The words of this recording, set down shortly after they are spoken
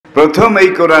প্রথম এই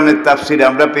কোরআনের তাফসির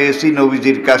আমরা পেয়েছি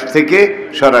নবীজির কাছ থেকে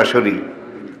সরাসরি।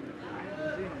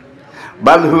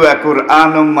 বাল হুয়া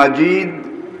কুরআনুম মাজিদ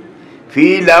ফি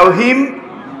লাউহিম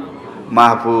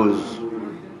মাহফুজ।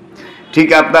 ঠিক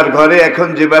আপনার ঘরে এখন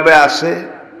যেভাবে আছে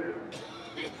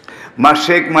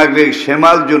মাশরিক মাগরিব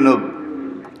শিমাল জুনুব,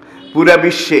 পুরা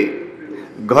বিশ্বে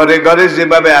ঘরে ঘরে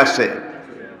যেভাবে আছে,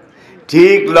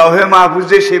 ঠিক লৌহে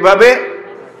মাহফুজে সেভাবে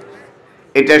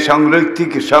এটা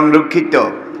সংরক্ষিত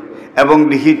এবং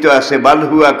লিখিত আছে। বাল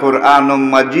হুয়া কুরআনুম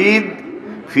মাজিদ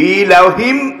ফি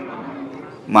লাউহিম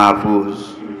মাহফুজ।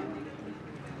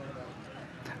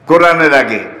 কোরআনের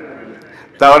আগে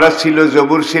তাওরাত ছিল,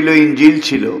 জবুর ছিল, ইনজিল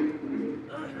ছিল।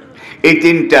 এই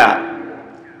তিনটা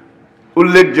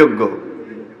উল্লেখযোগ্য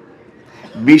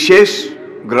বিশেষ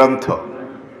গ্রন্থ।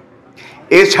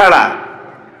 এছাড়া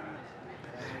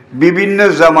বিভিন্ন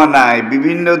জামানায়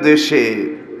বিভিন্ন দেশে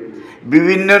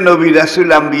বিভিন্ন নবী রাসূল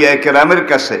আম্বিয়া কেরামের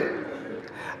কাছে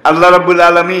আল্লাহ রাব্বুল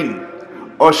আলামিন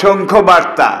অসংখ্য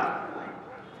বার্তা,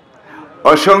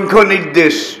 অসংখ্য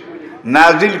নির্দেশ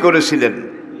নাজিল করেছিলেন।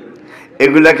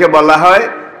 এগুলাকে বলা হয়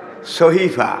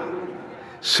সহিফা।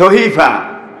 সহিফা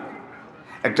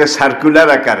একটা সার্কুলার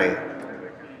আকারে,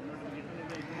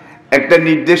 একটা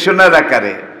নির্দেশনার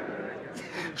আকারে।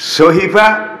 সহিফা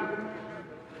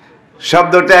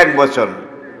শব্দটা এক বচন,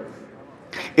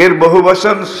 এর বহু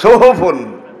বচন সোহফুন।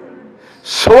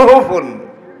 সোহফুন,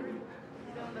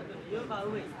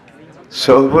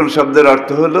 সোহফুন শব্দের অর্থ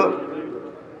হলো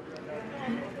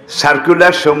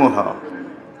সার্কুলার সমূহ,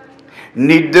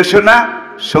 নির্দেশনা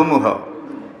সমূহ।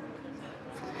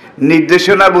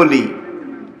 নির্দেশনা বলি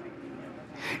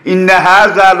ইন্না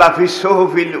হাযা লাফি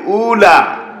সোহফিল উলা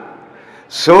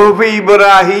সোহফি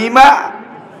ইব্রাহিমা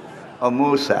ও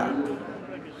মূসা।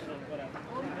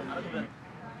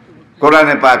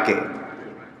 কোরআনে পাকে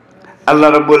আল্লাহ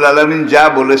রাব্বুল আলামিন যা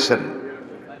বলেছেন,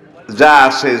 যা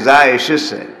আছে, যা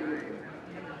এসেছে,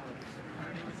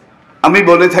 আমি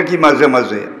বলে থাকি মাঝে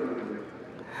মাঝে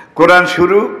কোরআন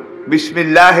শুরু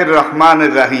বিসমিল্লাহির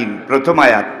রহমানির রহিম, প্রথম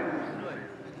আয়াত।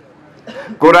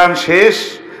 কোরআন শেষ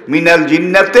মিনাল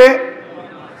জিন্নাতে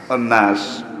ওয়ান নাস।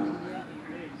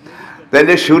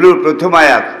 তাহলে শুরুর প্রথম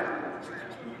আয়াত,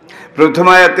 প্রথম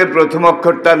আয়াতের প্রথম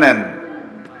অক্ষরটা নেন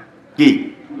কি?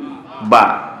 বা।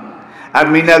 আর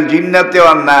মিনাল জিন্নাতে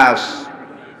ওয়ান নাস,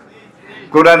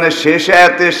 কোরআনের শেষ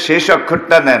আয়াতের শেষ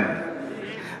অক্ষরটা নেন।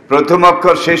 প্রথম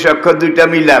অক্ষর শেষ অক্ষর দুইটা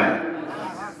মিলান,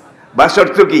 বাস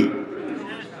অর্থ কি?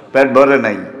 পেট ভরে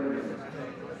নাই,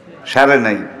 সারে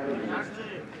নাই,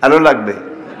 আরো লাগবে,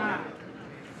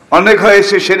 অনেক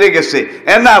হয়েছে, সেরে গেছে,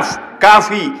 এনাফ,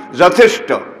 কাফি, যথেষ্ট।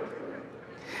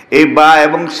 এই বা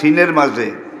এবং সিনের মাঝে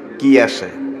কি আছে,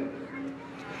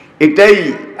 এটাই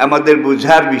আমাদের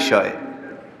বোঝার বিষয়।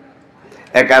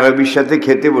 এক আরবির সাথে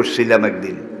খেতে বসছিলাম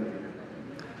একদিন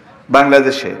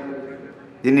বাংলাদেশে,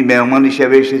 যিনি মেহমান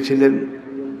হিসেবে এসেছিলেন।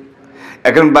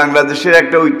 এখন বাংলাদেশের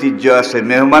একটা ঐতিহ্য আছে,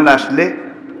 মেহমান আসলে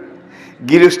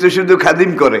গৃহস্থ শুধু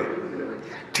খাদিম করে,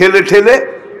 ঠেলে ঠেলে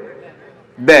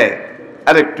দেয়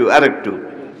আরেকটু আরেকটু।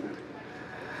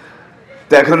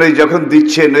 তো এখন ওই যখন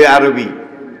দিচ্ছেন ওই আরবি,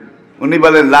 উনি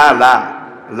বলেন লা লা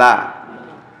লা,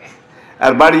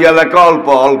 আর বাড়ি এলাকা অল্প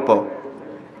অল্প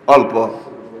অল্প।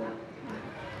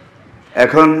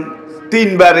 এখন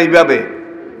তিনবার এইভাবে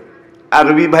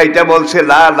আরবি ভাইটা বলছে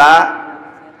লা লা,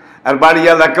 আর বাড়ি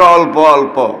এলাকা অল্প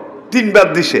অল্প, তিনবার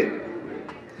দিছে।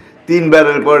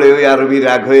 তিনবারের পরে ওই আরবি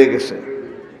রাগ হয়ে গেছে।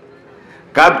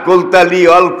 কাদ কলতালি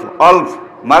অল্প অল্প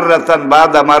মাররাতান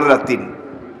বাদা মাররাতিন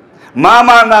মা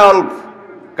মানা অল্প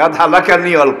কাদ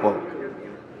হালাকানি অল্প।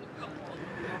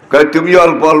 কয় তুমি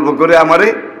অল্প অল্প করে আমারে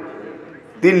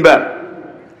তিনবার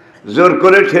জোর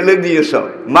করে ঠেলে দিয়েছ।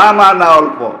 মা মানা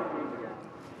অল্প,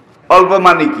 অল্প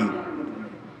মানে কি?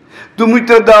 তুমি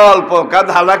তো দাও অল্প, কাদ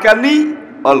হালাকানি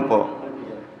অল্প,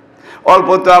 অল্প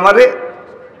তো আমারে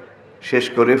শেষ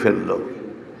করে ফেলল।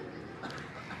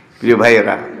 প্রিয়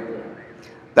ভাইয়েরা,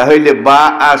 তাহলে বা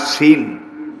আর সিন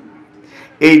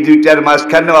এই দুইটার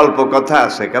মাঝখানে অল্প কথা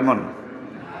আছে। কেমন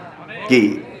কি?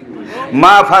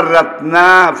 মা ফাররাতনা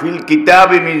ফিল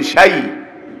কিতাবি মিন শাই,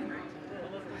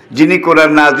 যিনি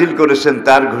কোরআন নাজিল করেছেন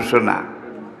তার ঘোষণা।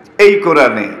 এই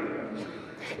কোরআনে,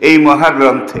 এই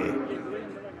মহাগ্রন্থে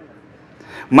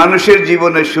মানুষের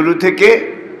জীবনের শুরু থেকে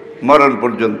মরণ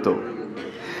পর্যন্ত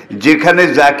যেখানে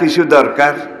যা কিছু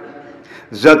দরকার,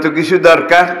 যত কিছু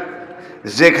দরকার,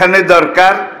 যেখানে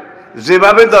দরকার,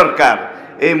 যেভাবে দরকার,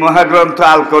 এই মহাগ্রন্থ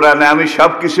আল কোরআনে আমি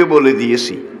সব কিছু বলে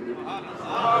দিয়েছি।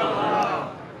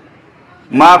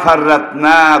 মা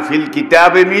ফাররাতনা ফিল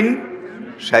কিতাবে মিন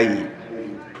শাই।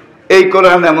 এই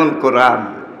কোরআন এমন কোরআন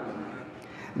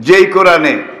যেই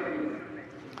কোরআনে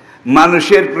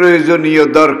মানুষের প্রয়োজনীয়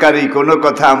দরকারি কোনো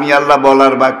কথা আমি আল্লাহ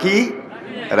বলার বাকি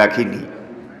রাখিনি।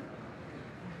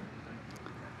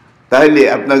 তাহলে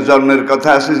আপনার জন্মের কথা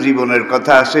আছে, জীবনের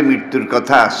কথা আছে, মৃত্যুর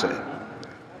কথা আছে।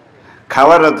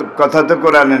 খাওয়ার কথা তো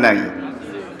কোরআনে নাই,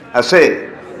 আছে?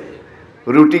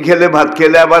 রুটি খেলে ভাত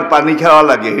খেলে আবার পানি খাওয়া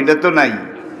লাগে, এটা তো নাই।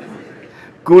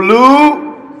 কুলু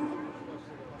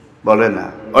বলে না,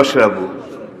 অশ্রাবু,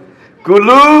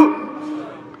 কুলু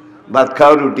ভাত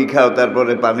খাও, রুটি খাও,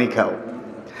 তারপরে পানি খাও।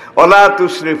 অলা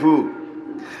তুসরিফু,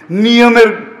 নিয়মের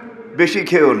বেশি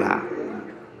খেও না।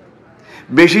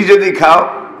 বেশি যদি খাও,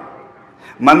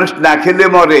 মানুষ না খেলে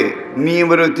মরে,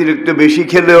 নিয়মের অতিরিক্ত বেশি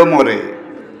খেলেও মরে,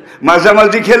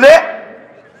 মাঝামাঝি খেলে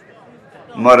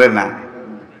মরে না।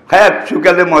 হ্যাঁ,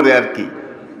 শুকালে মরে আর কি,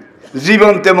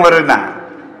 জীবনতে মরে না,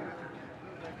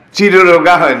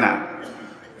 চিররোগা হয় না।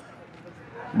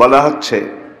 বলা হচ্ছে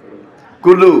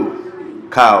কুলু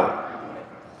খাও,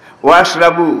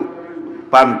 ওয়াশরাবু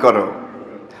পান করো,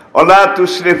 অলা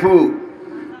তুসরিফু।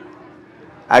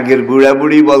 আগের বুড়া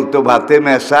বুড়ি বলতো ভাতে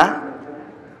মেশা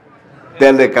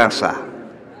তেলে কাঁচা,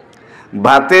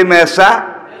 ভাতে মেশা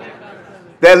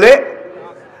তেলে।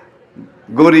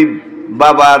 গরিব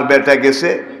বাবা আর বেটা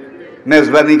গেছে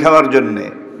মেজবানি খাওয়ার জন্যে।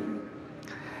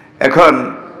 এখন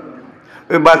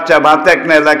ওই বাচ্চা ভাত এক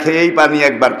নেলা খেয়েই পানি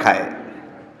একবার খায়,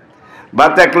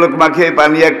 ভাত এক লোকমা খেয়ে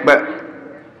পানি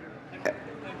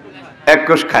এক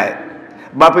কোষ খায়।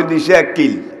 বাপে দিছে 1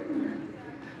 কিল।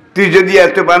 তুই যদি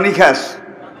এত পানি খাস,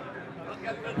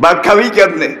 ভাত খাবি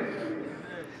কেমনে?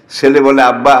 ছেলে বলে,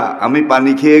 আব্বা আমি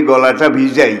পানি খেয়ে গলাটা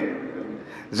ভিজাই,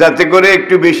 যাতে করে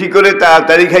একটু বেশি করে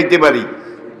তাড়াতাড়ি খাইতে পারি।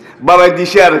 বাবাই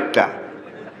দিছে আরেকটা।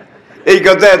 এই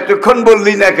কথা এতক্ষণ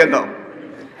বললি না কেন?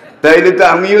 তাইলে তো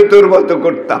আমিও তোর মতো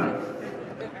করতাম।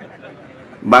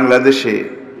 বাংলাদেশে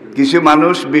কিছু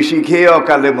মানুষ বেশি খেয়ে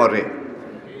অকালে মরে,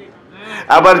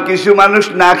 আবার কিছু মানুষ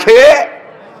না খেয়ে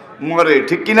মরে,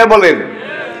 ঠিক কিনা বলেন?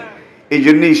 এই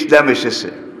জন্য ইসলাম এসেছে।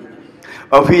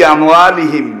 অফি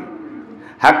আমওয়ালিহিম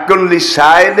হাক্কুন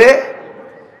লিসাইলে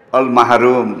অল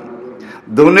মাহরুম।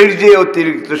 ধনীর যে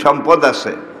অতিরিক্ত সম্পদ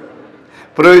আছে,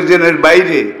 প্রয়োজনের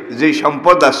বাইরে যে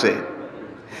সম্পদ আছে,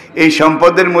 এই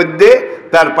সম্পদের মধ্যে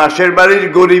তার পাশের বাড়ির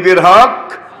গরিবের হক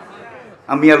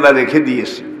আমি আল্লাহ রেখে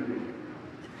দিয়েছি।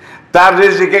 তার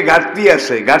রেজেকে ঘাটতি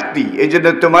আছে, ঘাটতি, এই জন্য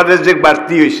তোমার রেজেক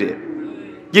বাড়তি হয়েছে।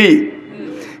 কি?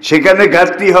 সেখানে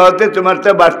ঘাটতি হওয়াতে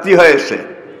তোমারটা বাড়তি হয়েছে।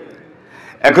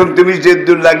 এখন তুমি যে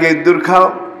দূর লাগে দূর খাও,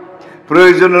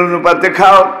 প্রয়োজন অনুপাতে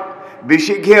খাও,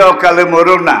 বেশি খেয়ে অকালে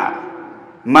মরো না।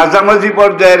 মাঝামাঝি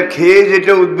পর্যায়ের খেয়ে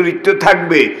যেটা উদ্বৃত্ত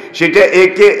থাকবে সেটা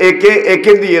একে একে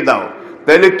একে দিয়ে দাও,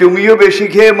 তাহলে তুমিও বেশি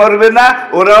খেয়ে মরবে না,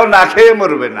 ওরাও না খেয়ে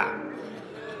মরবে না।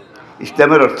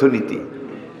 ইসলামের অর্থনীতি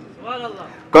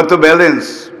কত ব্যালেন্স,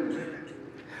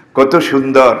 কত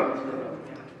সুন্দর।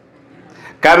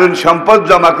 কারণ সম্পদ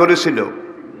জমা করেছিল।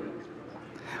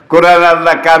 কোরআন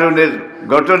আল্লাহ কারুনের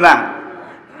ঘটনা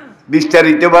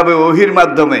বিস্তারিতভাবে ওহির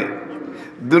মাধ্যমে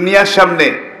দুনিয়ার সামনে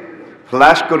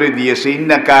ফ্লাশ করে দিয়েছে।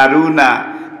 ইন্না কারুনা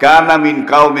কানা মিন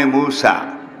কাওমে মূসা।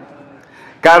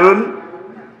 কারণ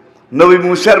নবী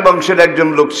মূসার বংশের একজন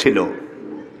লোক ছিল।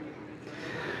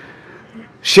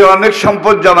 সে অনেক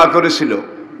সম্পদ জমা করেছিল,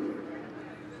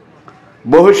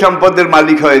 বহু সম্পদের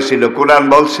মালিক হয়েছিল। কোরআন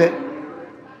বলছে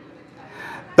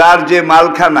তার যে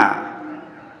মালখানা,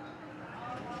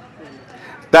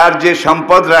 তার যে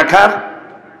সম্পদ রাখার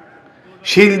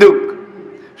সিন্দুক,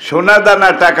 সোনা দানা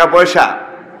টাকা পয়সা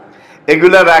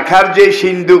এগুলা রাখার যে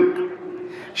সিন্দুক,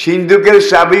 সিন্দুকের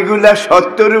চাবিগুলা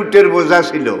 70 উটের বোঝা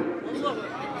ছিল।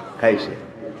 খাইছে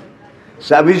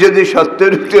চাবি যদি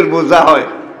 70 উটের বোঝা হয়,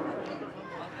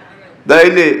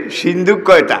 তাইলে সিন্দুক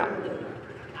কয়টা?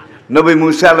 নবী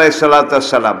মুসা আলাইহিস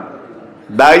সালাম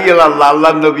দাই আল্লাহ,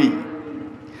 আল্লাহর নবী,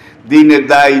 দ্বীনের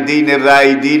দাই, দ্বীনের রাই,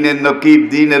 দ্বীনের নকিব,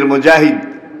 দ্বীনের মুজাহিদ,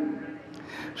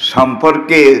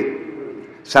 সম্পর্কে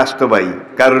স্বাস্থ্য ভাই।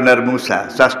 কারণ আর মুসা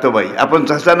স্বাস্থ্য ভাই, আপন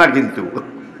চাচা না কিন্তু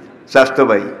স্বাস্থ্য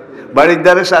ভাই। বাড়ির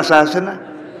দ্বারে চাচা আছে না,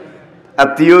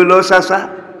 আত্মীয় হলো চাচা,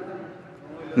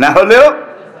 না হলেও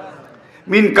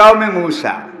মিন কাওমে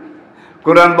মুসা।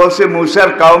 কোরআন বলছে মুসার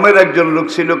কাওমের একজন লোক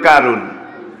ছিল কারুন।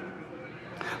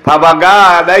 ফাবাগা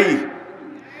আলাই,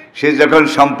 সে যখন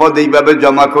সম্পদ এইভাবে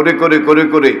জমা করে করে করে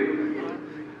করে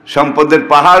সম্পদের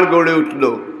পাহাড় গড়ে উঠল,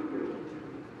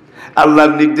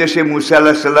 আল্লাহর নির্দেশে মুসা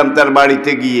আলাইহিস সালাম তার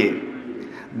বাড়িতে গিয়ে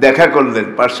দেখা করলেন,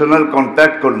 পার্সোনাল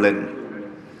কন্ট্যাক্ট করলেন,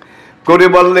 করে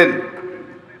বললেন,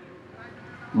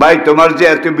 ভাই তোমার যে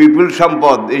এত বিপুল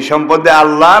সম্পদ, এই সম্পদে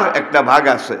আল্লাহর একটা ভাগ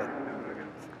আছে,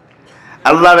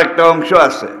 আল্লাহর একটা অংশ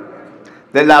আছে,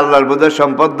 তাহলে আল্লাহর বোধহয়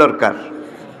সম্পদ দরকার।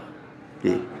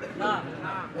 কি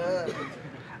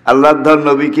আল্লাহর ধন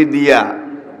নবীকে দিয়া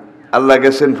আল্লাহ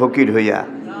গেছেন ফকির হইয়া,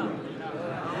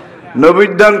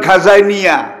 নবীর ধন খাজায়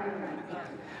নিয়া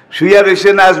শুইয়া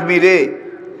রয়েছেন আজমিরে,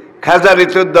 খাজার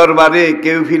তোর দরবারে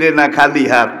কেউ ফিরে না খালি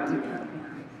হাত।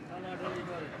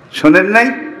 শোনেন নাই?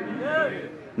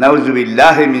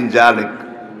 নাউজুবিল্লাহি মিন যালিক।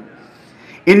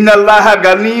 ইন্নাল্লাহা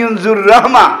গানিয়্যুন যুর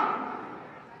রাহমা।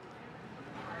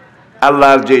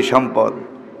 আল্লাহর যে সম্পদ,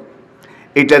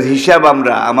 এটার হিসাব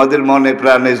আমরা আমাদের মনে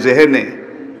প্রাণে জেহেনে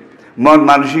মন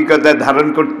মানসিকতায় ধারণ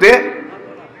করতে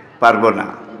পারবো না।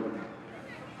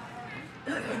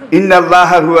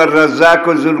 ইন্নাল্লাহা হুয়ার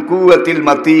রাজ্জাকু যুল কুওয়াতিল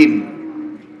মাতিন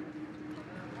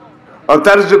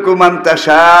অতারযুকু মান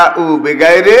তাশাউ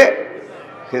বিগাইরি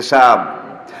হিসাব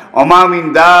ওমা মিন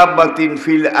দাব্বাতিন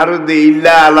ফিল আরদি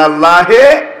ইল্লা আলাল্লাহি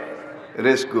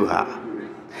রিজকুহা।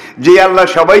 যে আল্লাহ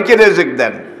সবাইকে রিজিক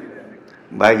দেন।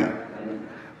 ভাই,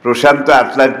 প্রশান্ত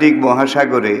আটলান্টিক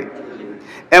মহাসাগরে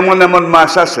এমন এমন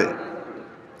মাছ আছে,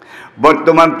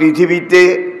 বর্তমান পৃথিবীতে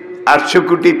 800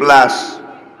 কোটি প্লাস,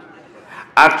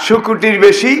 800 কোটির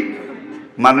বেশি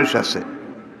মানুষ আছে,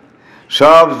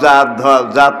 সব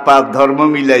জাতপাত ধর্ম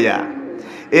মিলাইয়া।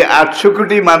 এই 800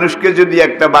 কোটি মানুষকে যদি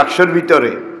একটা বাক্সর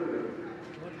ভিতরে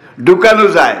ঢুকানো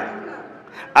যায়,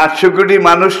 800 কোটি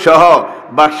মানুষ সহ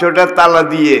বাক্সটা তালা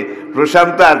দিয়ে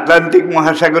প্রশান্ত আটলান্টিক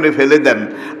মহাসাগরে ফেলে দেন,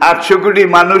 800 কোটি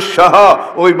মানুষ সহ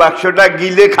ওই বাক্সটা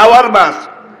গিলে খাওয়ার মাছ,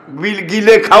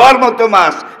 গিলে খাওয়ার মতো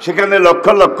মাছ সেখানে লক্ষ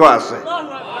লক্ষ আছে।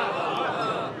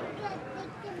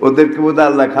 ওদেরকে বোধহয়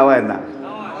আল্লাহ খাওয়ায় না।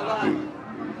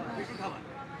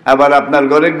 আবার আপনার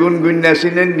ঘরে গুনগুন্যা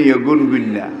চিনেন নিও?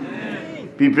 গুনগুন্যা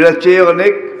পিঁপড়ার চেয়ে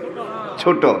অনেক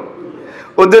ছোট,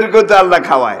 ওদেরকেও তো আল্লাহ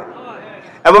খাওয়ায়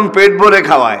এবং পেট ভরে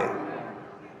খাওয়ায়।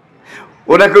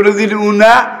 ওরা কোনোদিন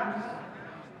উনা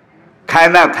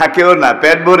খায় না, থাকেও না,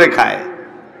 পেট ভরে খায়।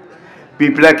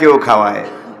 পিঁপড়াকেও খাওয়ায়।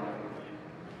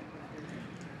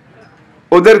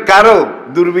 ওদের কারো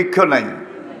দুর্ভিক্ষ নাই।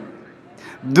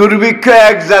 দুর্ভিক্ষ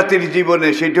এক জাতির জীবনে,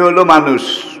 সেটা হলো মানুষ।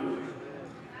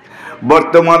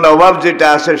 বর্তমান অভাব যেটা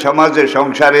আছে সমাজে,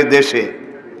 সংসারে, দেশে,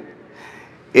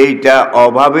 এইটা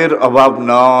অভাবের অভাব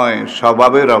নয়,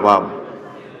 স্বভাবের অভাব,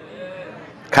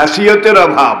 খাসিয়তের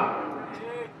অভাব।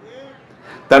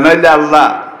 তা নইলে আল্লাহ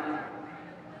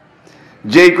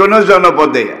যে কোনো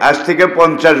জনপদে আজ থেকে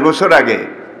 50 বছর আগে,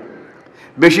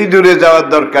 বেশি দূরে যাওয়ার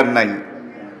দরকার নাই,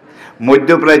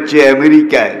 মধ্যপ্রাচ্যে,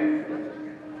 আমেরিকায়,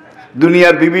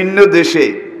 দুনিয়ার বিভিন্ন দেশে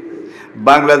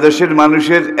বাংলাদেশের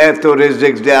মানুষের এত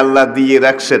রেজেক যে আল্লাহ দিয়ে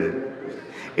রাখছেন,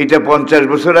 এটা 50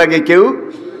 বছর আগে কেউ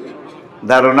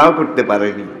ধারণাও করতে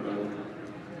পারেনি।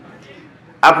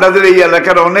 আপনাদের এই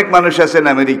এলাকার অনেক মানুষ আছেন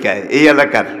আমেরিকায়। এই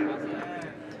এলাকার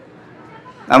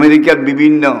আমেরিকার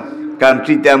বিভিন্ন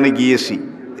কান্ট্রিতে আমি গিয়েছি।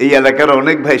 এই এলাকার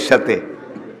অনেক ভাইয়ের সাথে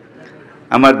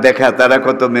আমার দেখা, তারা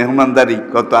কত মেহমানদারি,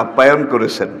 কত আপ্যায়ন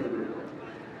করেছেন।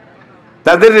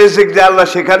 তাদের রিজিক যে আল্লাহ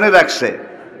সেখানে রাখছে।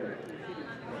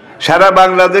 সারা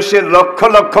বাংলাদেশের লক্ষ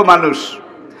লক্ষ মানুষ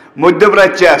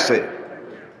মধ্যপ্রাচ্যে আছে,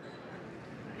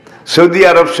 সৌদি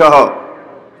আরব সহ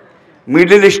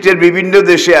মিডল ইস্টের বিভিন্ন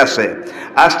দেশে আছে।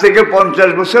 আজ থেকে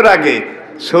 50 বছর আগে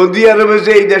সৌদি আরবে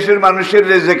যে এই দেশের মানুষের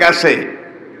রিজিক আছে,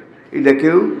 এটা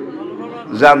কেউ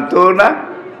জানতো না,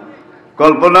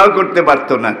 কল্পনাও করতে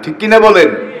পারতো না। ঠিক কিনা বলেন?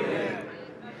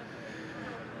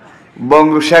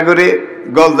 বঙ্গোপসাগরে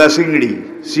গলদা চিংড়ি,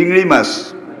 চিংড়ি মাছ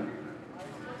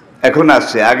এখন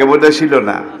আসছে, আগে বোধহয় ছিল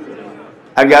না,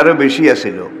 আগে আরো বেশি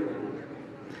আছিল।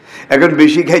 এখন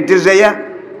বেশি খাইতে যাইয়া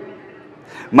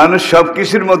মানুষ সব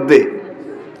কিছুর মধ্যে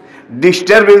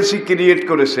ডিস্টারবেন্সি ক্রিয়েট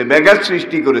করেছে, ব্যাঘাত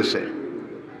সৃষ্টি করেছে।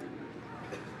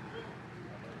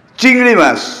 চিংড়ি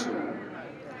মাছ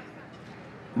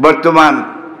বর্তমান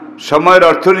সময়ের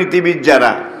অর্থনীতিবিদ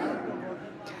যারা,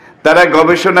 তারা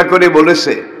গবেষণা করে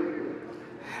বলেছে,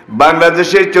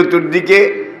 বাংলাদেশের চতুর্দিকে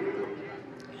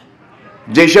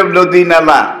যেসব নদী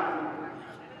নালা,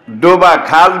 ডোবা,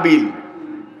 খাল, বিল,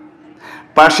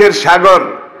 পাশের সাগর,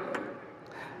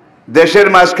 দেশের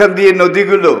মাঝখান দিয়ে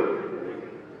নদীগুলো,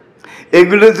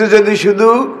 এগুলোতে যদি শুধু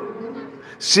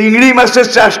চিংড়ি মাছের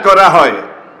চাষ করা হয়,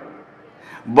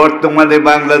 বর্তমানে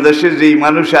বাংলাদেশে যেই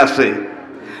মানুষ আছে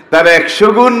তার 100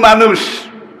 গুণ মানুষ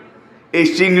এই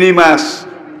চিংড়ি মাছ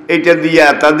এটা দিয়া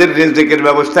তাদের রিজিকের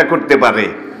ব্যবস্থা করতে পারে।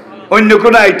 অন্য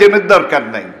কোনো আইটেমের দরকার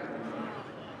নাই।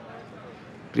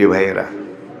 প্রিয় ভাইয়েরা,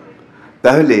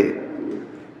 তাহলে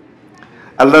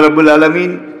আল্লাহ রাব্বুল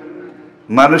আলামিন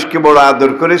মানুষকে বড়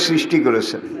আদর করে সৃষ্টি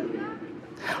করেছেন।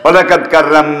 ওয়ালাকাদ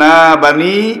কাররামনা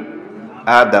বানি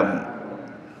আদম।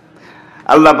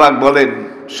 আল্লাহ পাক বলেন,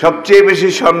 সবচেয়ে বেশি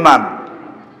সম্মান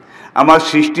আমার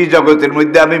সৃষ্টি জগতের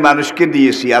মধ্যে আমি মানুষকে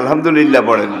দিয়েছি। আলহামদুলিল্লাহ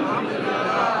বলেন।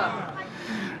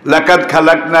 লাকাদ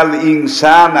খালাকনাল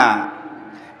ইনসানা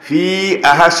ফি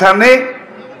আহসানে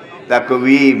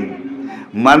তাকওয়িম,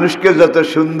 মানুষকে যত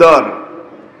সুন্দর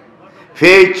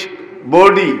ফেস,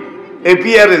 বডি,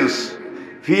 অ্যাপিয়ারেন্স,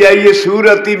 ফি আইয়ি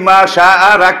সূরাতি মা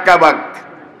শাআ রাক্কাবাক।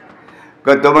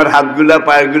 তোমার হাতগুলা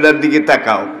পায়েরগুলার দিকে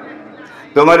তাকাও,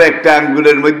 তোমার একটা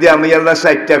আঙ্গুলের মধ্যে আমি আল্লাহ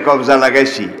 4টা কবজা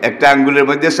লাগাইছি, একটা আঙ্গুলের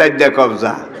মধ্যে 4টা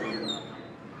কবজা।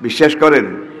 বিশ্বাস করেন?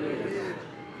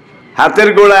 হাতের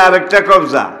গোড়ায় আরেকটা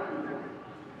কবজা,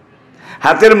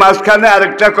 হাতের মাঝখানে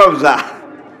আরেকটা কবজা,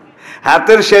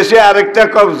 হাতের শেষে আরেকটা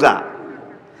কবজা।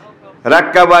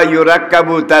 রাক্কাবা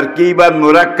ইউরাক্কাবু তারকিবান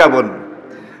মুরাক্কাবুন।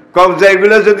 কবজা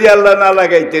এগুলো যদি আল্লাহ না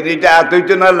লাগাইতেন, এটা হাত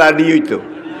হইতো না, লাডি হইতো,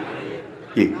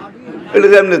 কি এটা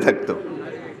যেমনি থাকতো।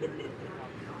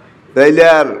 তাইলে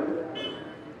আর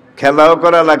খেলাও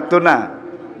করা লাগতো না,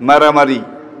 মারামারি,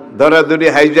 ধরাধরি,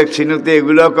 হাইজ্যাক, ছিনতে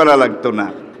এগুলোও করা লাগতো না।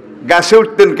 গাছে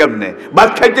উঠতেন কেমনে, ভাত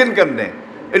খাইতেন কেমনে,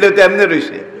 এটা তো এমনি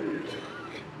রয়েছে।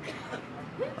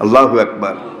 আল্লাহু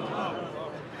আকবার।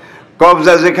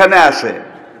 কবজা যেখানে আছে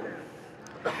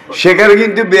সেখানে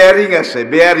কিন্তু বেয়ারিং আছে,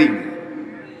 বেয়ারিং।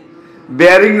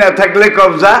 বেয়ারিং না থাকলে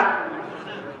কবজা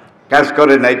কাজ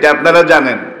করে না, এটা আপনারা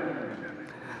জানেন।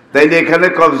 তাইলে এখানে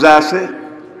কবজা আছে,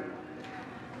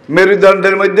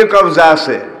 মেরুদণ্ডের মধ্যে কবজা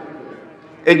আছে,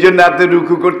 এই জন্য আপনি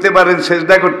রুকু করতে পারেন,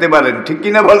 সেজদা করতে পারেন, ঠিক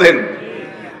কিনা বলেন?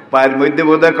 পায়ের মধ্যে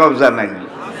বোধহয় কবজা নাই,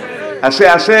 আছে?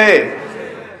 আছে।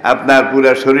 আপনার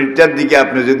পুরা শরীরটার দিকে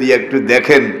আপনি যদি একটু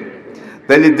দেখেন,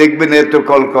 তাহলে দেখবেন এত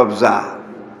কল কবজা,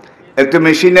 এত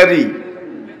মেশিনারি।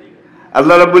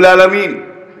 আল্লাহ রাব্বুল আলামিন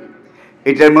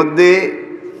এটার মধ্যে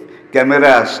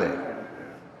ক্যামেরা আছে,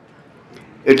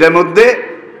 এটার মধ্যে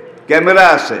ক্যামেরা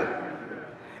আছে,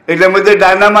 এটার মধ্যে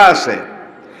ডায়নামা আছে,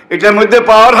 এটার মধ্যে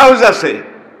পাওয়ার হাউস আছে,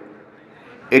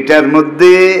 এটার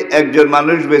মধ্যে একজন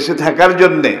মানুষ বেঁচে থাকার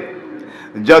জন্যে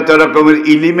যত রকমের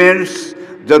এলিমেন্টস,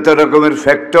 যত রকমের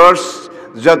ফ্যাক্টরস,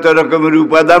 যত রকমের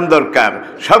উপাদান দরকার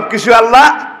সব কিছু আল্লাহ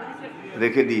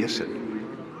রেখে দিয়েছেন।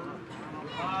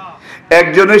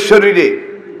 একজনের শরীরে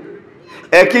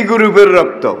একই গ্রুপের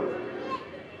রক্ত,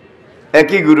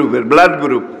 একই গ্রুপের ব্লাড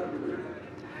গ্রুপ,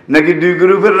 নাকি 2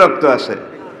 গ্রুপের রক্ত আছে?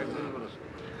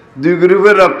 2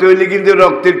 গ্রুপের রক্ত হইলে কিন্তু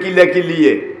রক্তের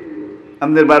কিলাকিলিয়ে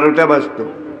আমাদের 12টা বাজত।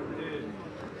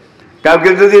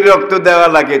 কাউকে যদি রক্ত দেওয়া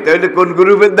লাগে তাহলে কোন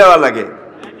গ্রুপের দেওয়া লাগে?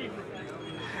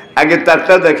 আগে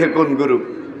তারটা দেখে কোন গ্রুপ,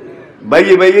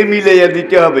 ভাইয়ে ভাইয়ে মিলাইয়া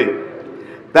দিতে হবে,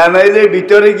 তা নাইলে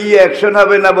ভিতরে গিয়ে অ্যাকশন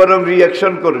হবে না, বরং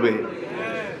রিয়াকশন করবে,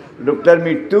 লোকটার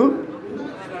মৃত্যু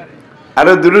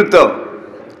আরো দ্রুত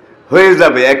হয়ে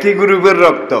যাবে। একই গ্রুপের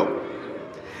রক্ত,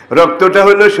 রক্তটা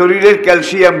হলো শরীরের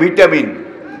ক্যালসিয়াম, ভিটামিন,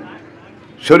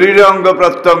 শরীরের অঙ্গ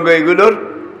প্রত্যঙ্গ এগুলোর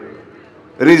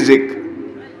রিজিক,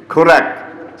 খোরাক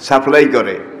সাপ্লাই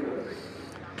করে।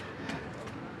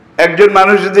 একজন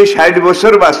মানুষ যদি 60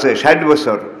 বছর বাঁচে, 60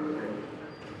 বছর,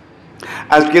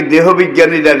 আজকে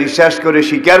দেহবিজ্ঞানীরা রিসার্চ করে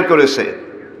স্বীকার করেছে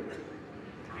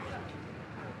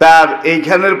তার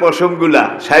এইখানের পশমগুলা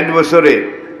 60 বছরে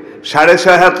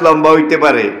 6.5 হাত লম্বা হইতে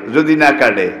পারে যদি না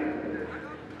কাটে।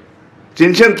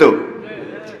 চিনছেন তো?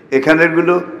 এখানের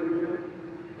গুলো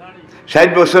 60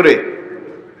 বছরে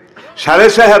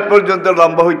 6.5 হাত পর্যন্ত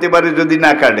লম্বা হইতে পারে যদি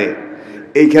না কাটে।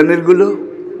 এইখানের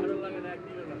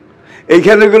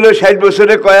গুলো 60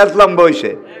 বছরে কয় হাত লম্বা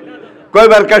হয়েছে?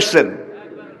 কয়বার কাটছেন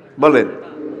বলেন?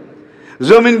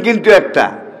 জমিন কিন্তু একটা,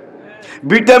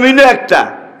 ভিটামিনও একটা,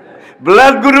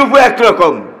 ব্লাড গ্রুপও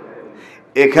একরকম।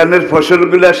 এখানের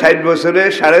ফসলগুলা 60 বছরে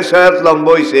 6.5 হাত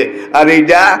লম্বা হয়েছে, আর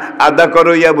এইটা আধা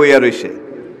করইয়া বইয়া রয়েছে।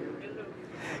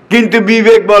 কিন্তু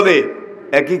বিবেক বলে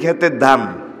একই ক্ষেতের ধান,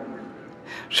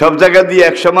 সব জায়গা দিয়ে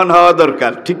এক সমান হওয়া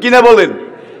দরকার, ঠিক কিনা বলেন?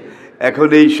 এখন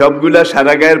এই সবগুলা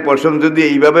সারা গায়ের পশম যদি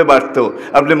এইভাবে বাড়ত,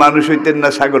 আপনি মানুষ হইতেন না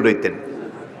ছাগল হইতেন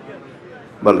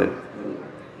বলেন?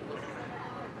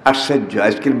 আশ্চর্য।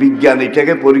 আজকের বিজ্ঞান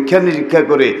এটাকে পরীক্ষা নিরীক্ষা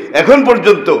করে এখন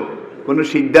পর্যন্ত কোনো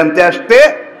সিদ্ধান্তে আসতে,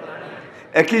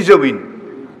 একই জমিন,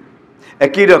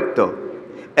 একই রক্ত,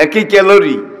 একই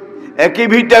ক্যালোরি, একই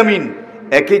ভিটামিন,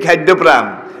 একই খাদ্যপ্রাণ,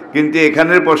 কিন্তু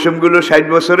এখানের পশমগুলো 60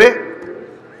 বছরে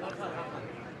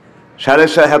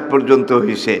 6.5 হাত পর্যন্ত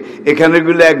হয়েছে।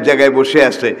 এখানেরগুলো এক জায়গায় বসে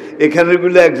আছে,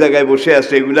 এখানেরগুলো এক জায়গায় বসে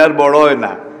আছে, এগুলো আর বড় হয়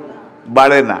না,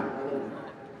 বাড়ে না।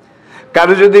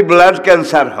 কারো যদি ব্লাড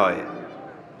ক্যান্সার হয়,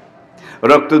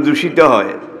 রক্ত দূষিত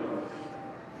হয়,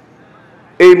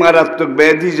 এই মারাত্মক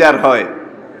ব্যাধি যার হয়,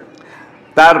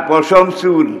 তার পশম,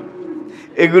 চুল,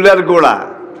 এগুলার গোড়া,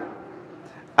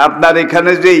 আপনার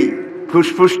এখানে যেই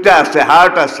ফুসফুসটা আছে,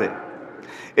 হার্ট আছে,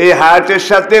 এই হার্টের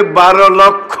সাথে 12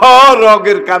 লক্ষ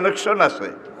রগের কানেকশন আছে,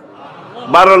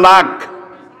 12 লাখ।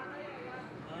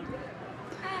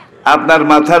 আপনার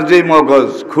মাথার যে মগজ,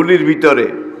 খুলির ভিতরে,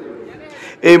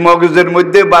 এই মগজের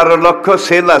মধ্যে 12 লক্ষ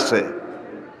সেল আছে,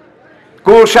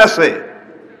 কোষ আছে।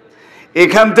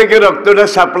 এখান থেকে রক্তটা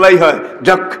সাপ্লাই হয়,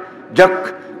 ঝক ঝক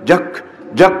ঝক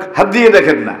ঝক। হাত দিয়ে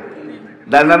দেখেন না,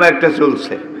 ডায়নামো একটা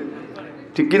চলছে,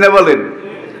 ঠিক কিনা বলেন?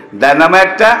 ডায়নামো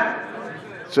একটা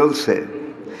চলছে।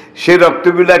 সে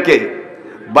রক্তগুলাকে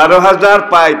 12,000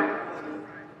 পাইপ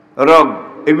রগ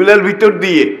এগুলার ভিতর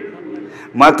দিয়ে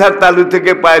মাথার তালু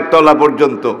থেকে পায়ের তলা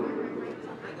পর্যন্ত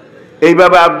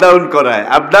এইভাবে আপ ডাউন করায়,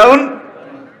 আপ ডাউন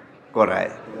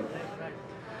করায়।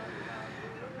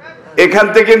 এখান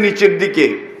থেকে নিচের দিকে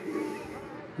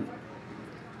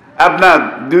আপনার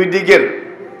দুই দিকের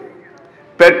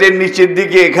পেটের নিচের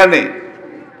দিকে এখানে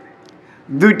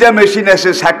দুইটা মেশিন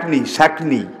আছে, ছাকনি,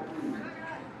 ছাকনি,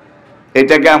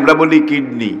 এটাকে আমরা বলি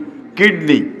কিডনি।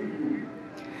 কিডনি,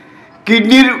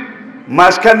 কিডনির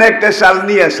মাঝখানে একটা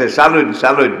চালনি আছে, চালন,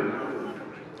 চালন।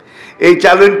 এই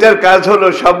চালনটার কাজ হলো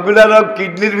সবগুলা রগ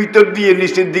কিডনির ভিতর দিয়ে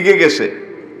নিচের দিকে গেছে,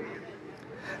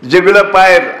 যেগুলা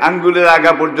পায়ের আঙ্গুলের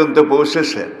আগা পর্যন্ত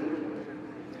পৌঁছেছে।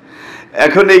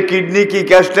 এখন এই কিডনি কি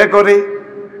কাজটা করে?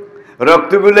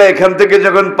 রক্তগুলো এখান থেকে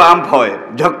যখন পাম্প হয়,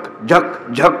 ঝক ঝক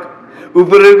ঝক,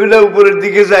 উপরের গুলো উপরের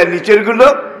দিকে যায়, নিচের গুলো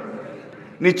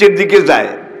নিচের দিকে যায়।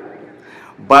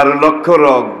 12 লক্ষ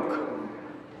রগ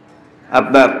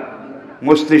আপনার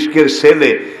মস্তিষ্কের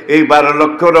সেলে এই 12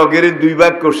 লক্ষ রগের 2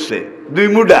 ভাগ করছে, 2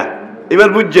 মুঠা। এবার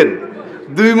বুঝছেন,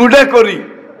 2 মুঠা করি।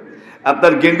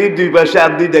 আপনার গেন্ডির 2 পাশে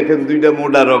আপনি দেখেন 2টা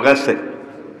মোটা রগ আছে,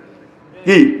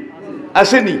 কি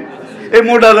আসেনি? এই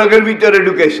মোটা রগের ভিতরে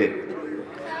ঢুকাইছে,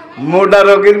 মোটা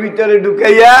রগের ভিতরে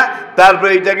ঢুকাইয়া তারপর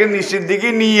এটাকে নিচের দিকে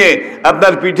নিয়ে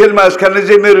আপনার পিঠের মাঝখানে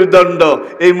যে মেরুদণ্ড,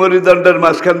 এই মেরুদণ্ডের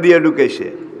মাঝখান দিয়ে ঢুকাইছে।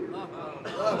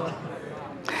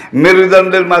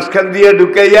 মেরুদণ্ডের মাঝখান দিয়ে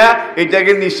ঢুকাইয়া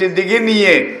এটাকে নিচের দিকে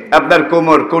নিয়ে আপনার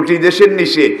কোমর, কোটি দেশের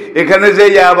নিচে, এখানে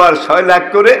যাইয়া আবার 6 লাখ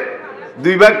করে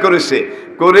 2 ভাগ করেছে,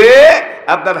 করে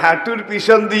আপনার হাঁটুর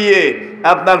পিছন দিয়ে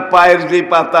আপনার পায়ের যে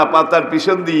পাতা, পাতার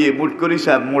পিছন দিয়ে মুট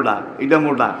করিসান মোড়া, এটা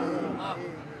মোড়া।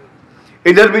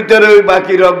 এটার ভিতরে ওই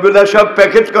বাকি রগগুলা সব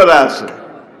প্যাকেট করা আছে।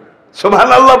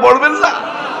 সুবহানাল্লাহ পড়বেন না?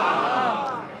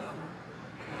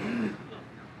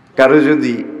 কারো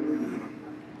যদি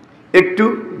একটু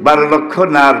 12 লক্ষ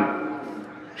নার্ভ,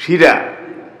 শিরা,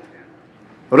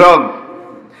 রগ,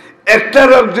 একটা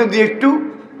রগ যদি একটু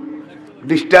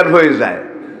ডিস্টার্ব হয়ে যায়,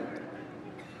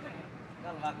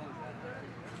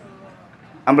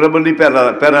 আমরা বলি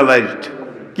প্যারালাইজড।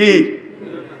 কি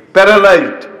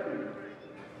প্যারালাইজড?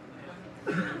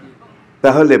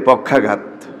 তাহলে পক্ষাঘাত।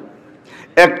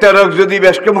 একটা রগ যদি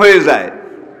বেশকম হয়ে যায়,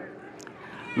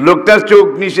 লোকটার চোখ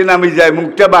নিচে নামে যায়,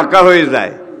 মুখটা বাঁকা হয়ে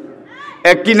যায়,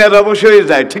 এক কিনার অবশ্য হয়ে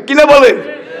যায়, ঠিক কিনা বলেন?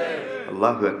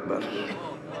 আল্লাহু আকবার।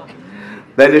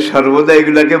 তাইলে সর্বদা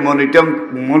এগুলাকে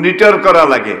মনিটর করা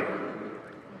লাগে,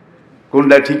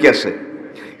 কোনটা ঠিক আছে।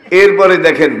 এরপরে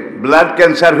দেখেন, ব্লাড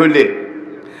ক্যান্সার হইলে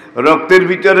রক্তের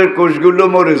ভিতরের কোষগুলো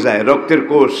মরে যায়, রক্তের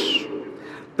কোষ।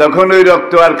 তখন ওই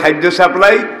রক্ত আর খাদ্য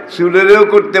সাপ্লাই চুলেরও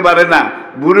করতে পারে না,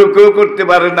 বুড়োকেও করতে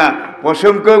পারে না,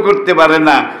 পশমকেও করতে পারে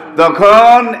না।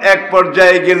 তখন এক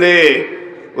পর্যায়ে গেলে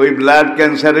ওই ব্লাড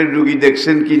ক্যান্সারের রুগী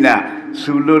দেখছেন কিনা,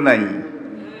 চুলও নাই,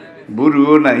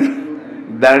 বুড়োও নাই,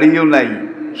 দাড়িও নাই,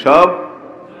 সব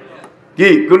কি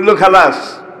কুল্লো খালাস।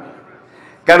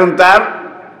 কারণ তার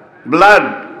ব্লাড,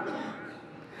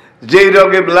 যেই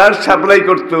রগে ব্লাড সাপ্লাই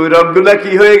করতো, ওই রগগুলা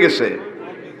কি হয়ে গেছে?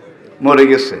 মরে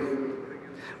গেছে,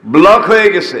 ব্লক হয়ে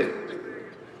গেছে।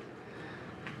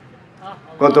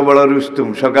 কত বড় রুস্তুম,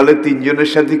 সকালে 3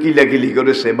 জনের সাথে কিলাকিলি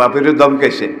করেছে, বাপেরও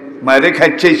দমকাইছে, মায়েরে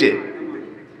খাইছেইছে।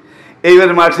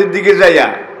 এইবার মাঠের দিকে যাইয়া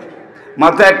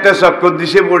মাথা একটা চক্কর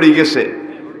দিছে, পড়ে গেছে।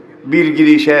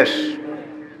 বীরগিরি শেষ,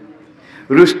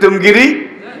 রুস্তমগিরি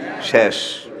শেষ।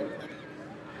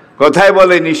 কথায়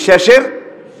বলে নিঃশ্বাসের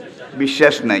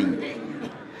বিশ্বাস নাই।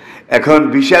 এখন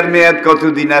ভিসার মেয়াদ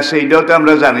কতদিন আছে এটাও তো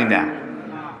আমরা জানি না।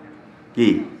 কি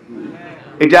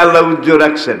এটা আল্লাহ উজ্জ্বল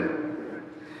রাখছেন,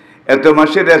 এত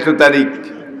মাসের এত তারিখ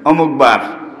অমুক বার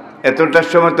এতটার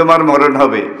সময় তোমার মরণ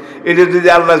হবে। এটা যদি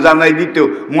আল্লাহ জানাই দিত,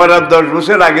 মরার 10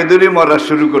 বছর আগে ধরে মরা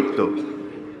শুরু করত।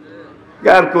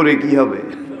 আর করে কি হবে,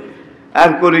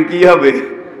 আর করে কি হবে?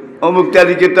 অমুক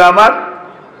তারিখে তো আমার,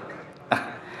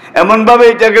 এমন ভাবে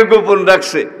এটাকে গোপন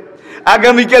রাখছে,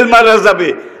 আগামীকাল মারা যাবে।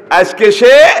 আজকে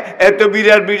সে এত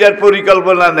বিরাট বিরাট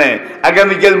পরিকল্পনা নেয়,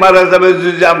 আগামীকাল মারা যাবে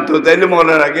যদি জানতো তাইলে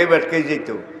মরার আগে বেটকে যেত।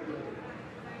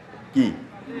 কি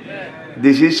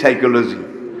দিস ইজ সাইকোলজি,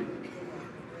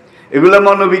 এগুলা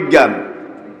মনোবিজ্ঞান,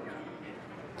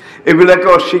 এগুলাকে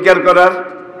অস্বীকার করার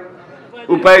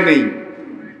উপায় নেই।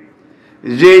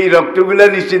 যে এই রক্তগুলা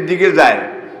নিচের দিকে যায়,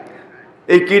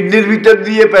 এই কিডনির ভিতর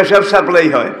দিয়ে পেশাব সাপ্লাই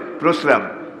হয়, প্রস্রাব।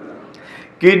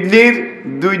 কিডনির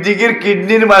 2 দিকের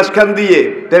কিডনির মাঝখান দিয়ে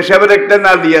পেশাবের একটা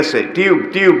নালী আছে,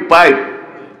 টিউব, পাইপ।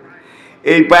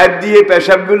 এই পাইপ দিয়ে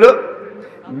পেশাবগুলো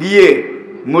গিয়ে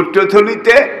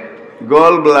মূত্রথলিতে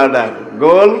গল ব্লাডার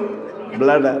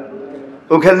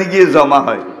ওখানে গিয়ে জমা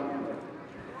হয়।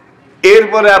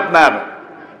 এরপরে আপনার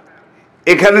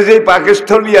এখানে যে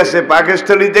পাকস্থলী আছে,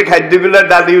 পাকস্থলীতে খাদ্যগুলো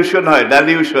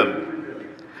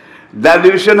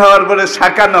ডালিউশন হওয়ার পরে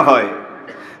ছাকানো হয়।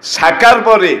 ছাকার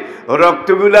পরে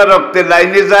রক্তগুলা রক্তের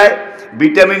লাইনে যায়,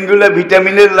 ভিটামিনগুলা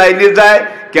ভিটামিনের লাইনে যায়,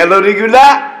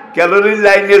 ক্যালোরির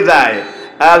লাইনে যায়।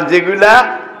 আর যেগুলা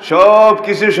সব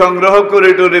কিছু সংগ্রহ করে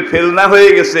টোরে ফেলনা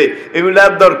হয়ে গেছে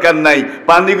এগুলার দরকার নাই,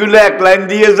 পানিগুলো এক লাইন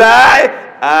দিয়ে যায়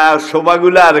আর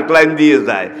শোভাগুলো আরেক লাইন দিয়ে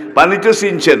যায়। পানি তো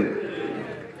চিনছেন,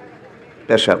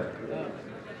 পেশাব,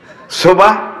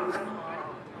 শোভা,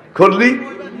 খল্লি,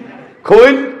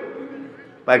 খৈল,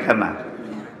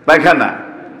 পায়খানা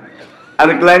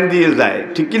আরেক লাইন দিয়ে যায়,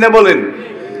 ঠিক কিনা বলেন?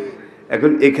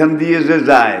 এখন এখান দিয়ে যে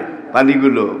যায়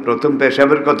পানিগুলো, প্রথম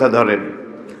পেশাবের কথা ধরেন,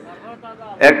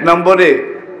 1 নম্বরে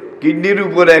কিডনির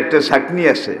উপরে একটা ছাকনি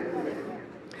আছে,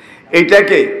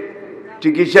 এইটাকে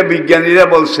চিকিৎসা বিজ্ঞানীরা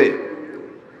বলছে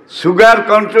সুগার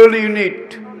কন্ট্রোল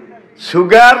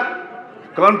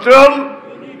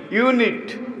ইউনিট।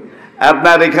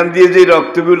 আপনার এখান দিয়ে যে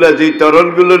রক্তগুলো, যে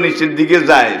তরলগুলো নিচের দিকে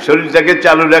যায় শরীরটাকে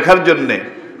চালু রাখার জন্যে,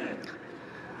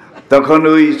 তখন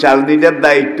ওই চালনিটার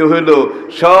দায়িত্ব হলো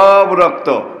সব রক্ত,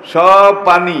 সব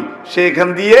পানি সে এখান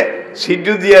দিয়ে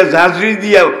সিডু দিয়া ঝাঁঝরি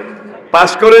দিয়া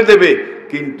পাস করে দেবে,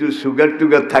 কিন্তু সুগার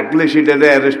টুগার থাকলে সেটাকে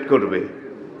অ্যারেস্ট করবে।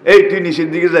 এই তুই নিচের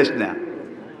দিকে যাস না,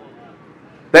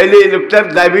 তাইলে এই লোকটার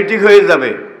ডায়াবেটিক হয়ে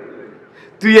যাবে,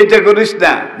 তুই এটা করিস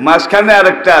না। মাঝখানে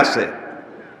আরেকটা আছে,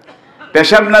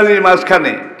 পেশাব নালীর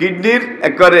মাঝখানে, কিডনির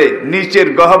একবারে নিচের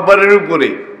গহ্বরের উপরে,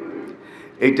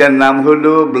 এটার নাম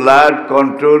হলো ব্লাড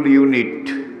কন্ট্রোল ইউনিট।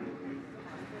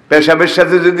 পেশাবের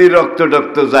সাথে যদি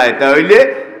রক্ত যায় তাহলে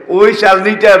ওই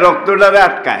চালনিটা রক্তটারে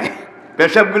আটকায়,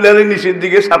 পেশাবগুলারে নিচের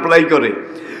দিকে সাপ্লাই করে,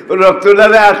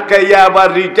 রক্তটারে আটকাইয়া আবার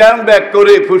রিটার্ন ব্যাক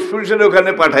করে ফুসফুসের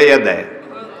ওখানে পাঠাইয়া দেয়।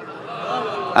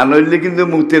 আর নইলে কিন্তু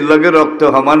মুতের লগে রক্ত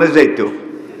হমানে যাইতো,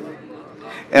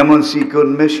 এমন চিকন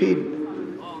মেশিন।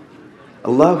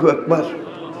 আল্লাহু আকবার,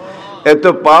 এত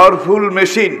পাওয়ারফুল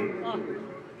মেশিন।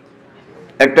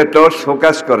 একটা টর্চ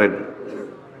ফোকাস করেন,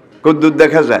 কদ্দূর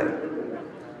দেখা যায়?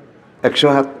 100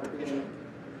 হাত।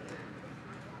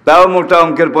 তাও মোটা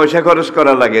অঙ্কের পয়সা খরচ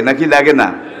করা লাগে নাকি লাগে না?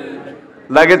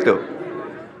 লাগে তো।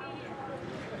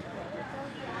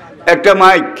 একটা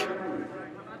মাইক,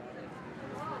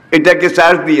 এটাকে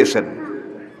চার্জ দিয়েছেন,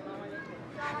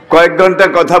 কয়েক ঘন্টা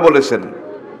কথা বলেছেন,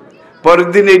 পরের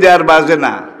দিন এটা আর বাজে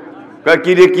না। কয়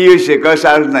কিরে কি হয়েছে? কয়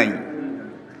চার্জ নাই।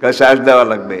 কয় চার্জ দেওয়া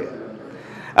লাগবে।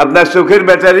 আপনার চোখের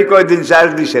ব্যাটারি কয়দিন চার্জ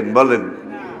দিছেন বলেন?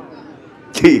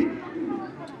 কি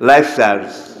লাইফ চার্জ,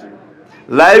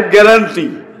 লাইফ গ্যারান্টি,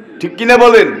 ঠিক কিনা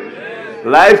বলেন?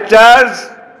 Life charge,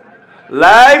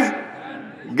 life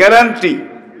guarantee.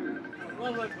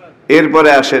 এরপরে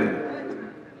আসেন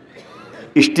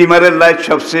স্টিমারের লাইট,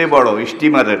 সবচেয়ে বড়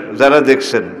স্টিমারের, যারা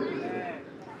দেখছেন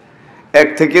 1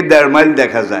 থেকে 1.5 মাইল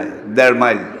দেখা যায়। 1.5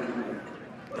 মাইল।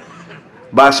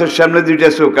 বাসের সামনে 2টা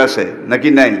চোখ আছে নাকি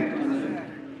নাই?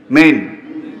 মেইন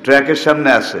ট্র্যাকের সামনে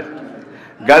আছে,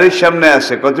 গাড়ির সামনে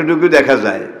আছে, কতটুকু দেখা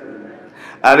যায়?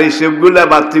 আর এই চোখগুলা,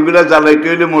 বাতিগুলা জ্বালাইতে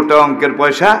হইলে মোটা অঙ্কের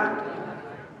পয়সা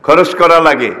খরচ করা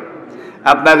লাগে।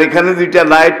 আপনার এখানে 2টা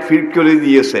লাইট ফিট করে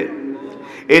দিয়েছে,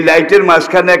 এই লাইটের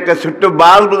মাঝখানে একটা ছোট্ট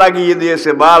বাল্ব লাগিয়ে দিয়েছে,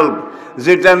 বাল্ব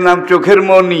যেটার নাম চোখের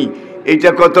মণি।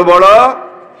 এটা কত বড়?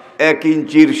 1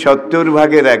 ইঞ্চির 70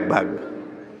 ভাগের 1 ভাগ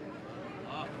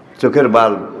চোখের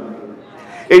বাল্ব।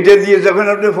 এইটা দিয়ে যখন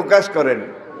আপনি ফোকাস করেন,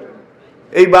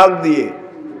 এই বাল্ব দিয়ে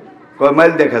কয়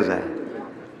মাইল দেখা যায়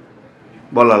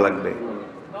বলা লাগবে?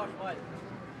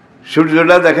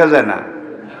 সূর্যটা দেখা যায় না।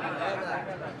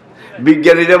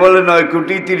 বিজ্ঞানীরা বলে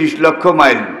 9,30,00,000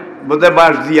 মাইল, বোধহয়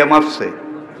বাঁশ দিয়া মাপছে,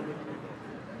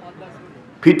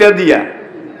 ফিতা দিয়া।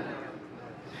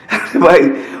 ভাই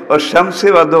ও শামসে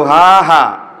ওয়াদুহাহা,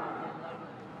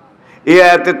 এই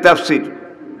আয়াতের তাফসীর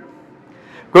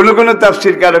কোন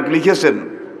তাফসীর কারক লিখেছেন,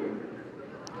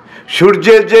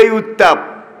 সূর্যের যে উত্তাপ,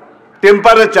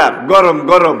 টেম্পারেচার, গরম,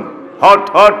 হট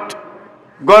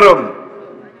গরম,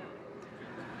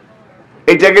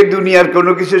 এটাকে দুনিয়ার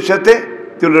কোনো কিছুর সাথে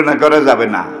তুলনা করা যাবে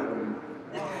না।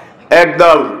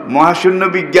 একদল মহাশূন্য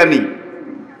বিজ্ঞানী,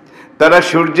 তারা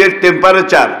সূর্যের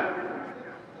টেম্পারেচার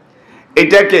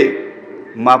এটাকে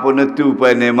মাপনের তো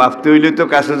উপায় নেই, মাপতে হইলে তো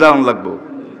কাছে যাওয়া লাগবো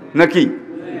নাকি?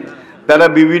 তারা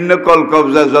বিভিন্ন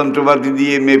কলকবজা যন্ত্রপাতি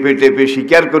দিয়ে মেপে টেপে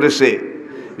স্বীকার করেছে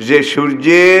যে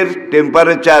সূর্যের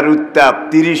টেম্পারেচার, উত্তাপ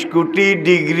 30 কোটি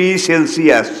ডিগ্রি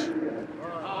সেলসিয়াস।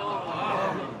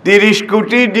 30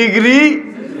 কোটি ডিগ্রি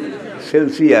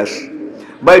সেলসিয়াস।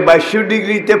 ভাই 2200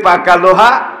 ডিগ্রিতে পাকা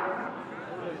লোহা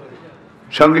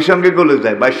সঙ্গে সঙ্গে গলে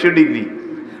যায়। 2200 ডিগ্রি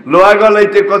লোহা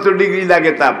গলাইতে কত ডিগ্রি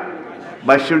লাগে তাপ?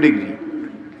 2200 ডিগ্রি।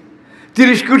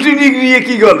 30 কোটি ডিগ্রি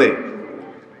কি গলে?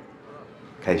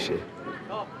 খাইছে।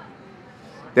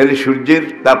 তাহলে সূর্যের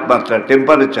তাপমাত্রা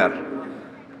টেম্পারেচার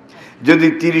যদি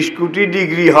 30 কোটি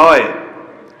ডিগ্রি হয়,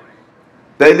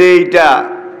 তাইলে এইটা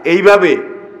এইভাবে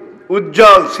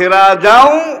উজ্জ্বল সেরা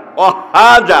যাও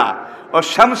অহাজা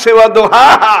অশামসে ওয়া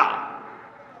দুহাহা।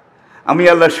 আমি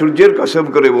আল্লাহ সূর্যের কসম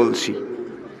করে বলছি,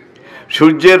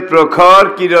 সূর্যের প্রখর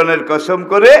কিরণের কসম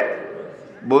করে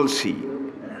বলছি।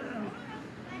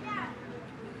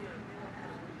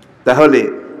 তাহলে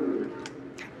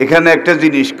এখানে একটা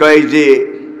জিনিস কয় যে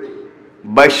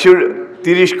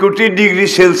 30 কোটি ডিগ্রি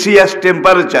সেলসিয়াস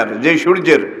টেম্পারেচার যে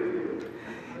সূর্যের,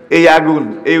 এই আগুন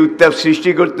এই উত্তাপ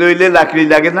সৃষ্টি করতে হইলে লাকড়ি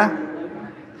লাগে না,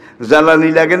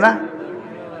 জ্বালানি লাগে না,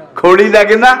 খড়ি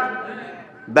লাগে না,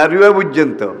 দারুয়া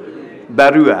পর্যন্ত,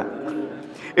 দারুয়া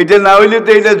এটা না হইলে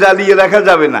তো এটা জ্বালিয়ে রাখা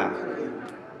যাবে না।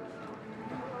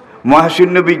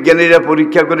 মহাশূন্য বিজ্ঞানীরা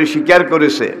পরীক্ষা করে স্বীকার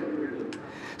করেছে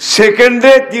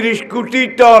সেকেন্ডে 30 কোটি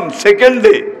টন,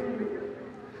 সেকেন্ডে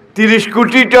 30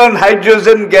 কোটি টন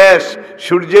হাইড্রোজেন গ্যাস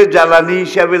সূর্যের জ্বালানি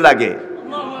হিসাবে লাগে।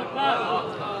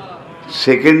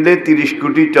 সেকেন্ডে 30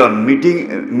 কোটি টন,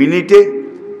 মিনিটে,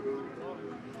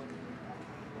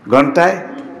 ঘন্টায়,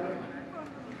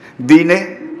 দিনে,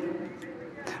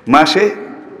 মাসে,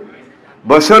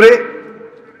 বছরে,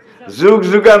 যুগ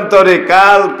যুগান্তরে,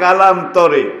 কাল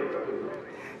কালান্তরে।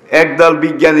 একদল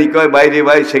বিজ্ঞানী কয় বাইরে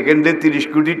ভাই সেকেন্ডে 30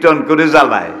 কোটি টন করে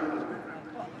জ্বালায়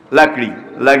লাকড়ি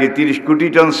লাগে, 30 কোটি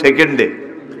টন সেকেন্ডে।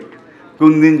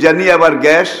 কোন দিন জানি আবার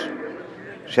গ্যাস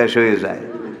শেষ হয়ে যায়।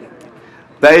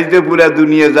 তাই তো পুরা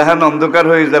দুনিয়া জাহান অন্ধকার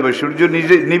হয়ে যাবে, সূর্য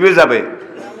নিজে নিভে যাবে।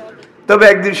 তবে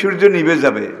একদিন সূর্য নিভে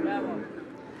যাবে,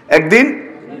 একদিন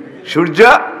সূর্য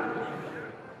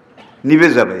নিভে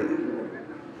যাবে,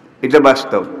 এটা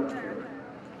বাস্তব।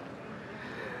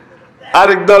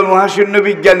 আরেক দল মহাশূন্য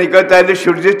বিজ্ঞানী কয় তাহলে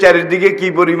সূর্যের চারিদিকে কি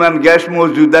পরিমাণ গ্যাস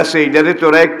মজুদ আছে এটারে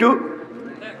তোরা একটু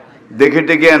দেখে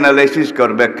টেকে অ্যানালাইসিস কর,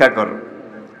 ব্যাখ্যা কর।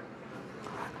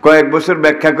 কয়েক বছর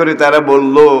ব্যাখ্যা করে তারা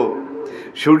বলল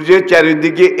সূর্যের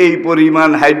চারিদিকে এই পরিমাণ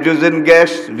হাইড্রোজেন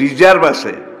গ্যাস রিজার্ভ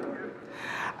আছে,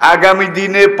 আগামী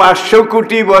দিনে 500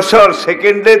 কোটি বছর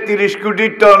সেকেন্ডে 30 কোটি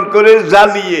টন করে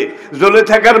জ্বালিয়ে জ্বলে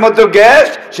থাকার মতো গ্যাস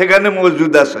সেখানে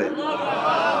মজুদ আছে।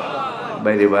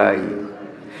 বাইরে ভাই,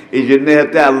 এই জন্য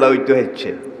হাতে আল্লাহ হইতে হচ্ছে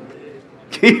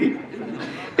কি,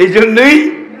 এই জন্যই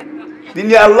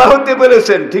তিনি আল্লাহ হতে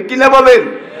পেরেছেন, ঠিক কিনা বলেন?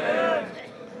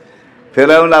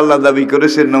 ফেরাউন আল্লাহ দাবি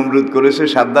করেছে, নমরুদ করেছে,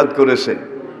 সাদ্দাত করেছে,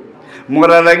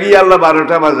 মরার আগেই আল্লাহ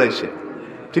 12টা বাজাইছে,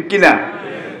 ঠিক কিনা?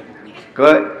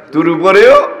 কয় তোর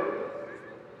উপরেও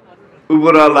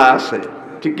উপরওয়ালা আছে,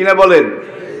 ঠিক কিনা বলেন?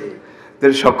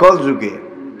 সকল যুগে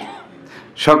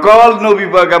সকল নবী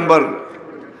পয়গম্বর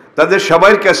তাদের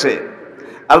সবার কাছে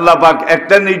আল্লাহ পাক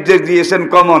একটা নির্দেশ দিয়েছেন,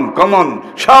 কমন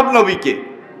সব নবীকে।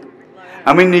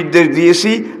 আমি নির্দেশ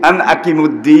দিয়েছি আন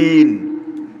আকিমুদ্দিন,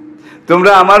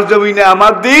 তোমরা আমার জমিনে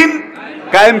আমার দিন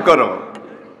কায়েম করো।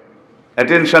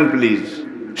 অ্যাটেনশন প্লিজ,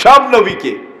 সব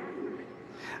নবীকে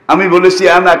আমি বলেছি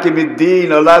আন আকিমুদ্দিন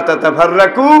ওয়ালা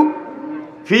তাতাফাররাকু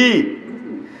ফি।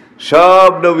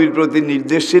 সব নবীর প্রতি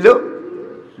নির্দেশ ছিল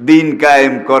দিন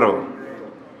কায়েম করো।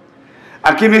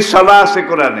 আকিমিস সালাহ আছে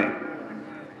কোরআনে,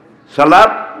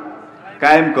 সালাত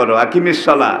কায়েম করো, আকিমিস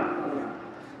সালাহ,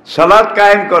 সালাত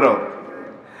কায়েম করো।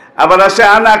 আবার আছে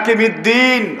আন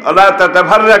আকিমিদ্দিন ওয়ালা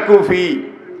তাতাফাররাকু ফি।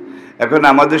 এখন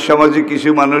আমাদের সমাজে কিছু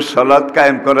মানুষ সালাত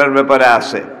কায়েম করার ব্যাপারে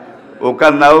আছে,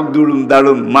 ওকার নাওক দুড়ুম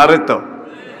দাড়ুম মারে। তো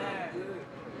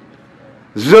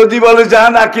যদি বলে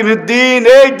যান আকিমুদ্দিন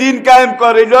এই দিন কায়েম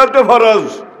করে, এটা তো ফরজ।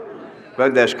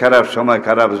 দেশ খারাপ, সময়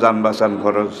খারাপ, জান বাঁচান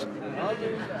ফরজ।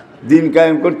 দিন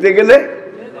কায়েম করতে গেলে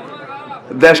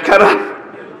দেশ খারাপ,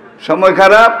 সময়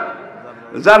খারাপ,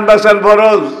 জান বাঁচান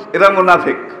ফরজ। এরা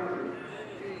মুনাফিক,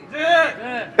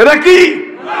 এরা কি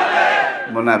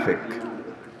মুনাফিক।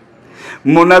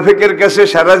 মুনাফিকের কাছে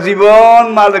সারা জীবন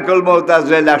মালিকুল মউত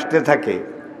আজরাইল আসতে থাকে।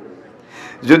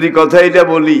 যদি কথা এটা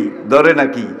বলি ধরে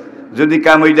নাকি, যদি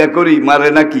কাম এটা করি মারে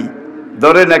নাকি,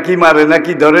 ধরে নাকি মারে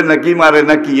নাকি, ধরে নাকি মারে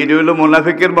নাকি। এটা হলো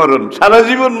মুনাফিকের মরণ, সারা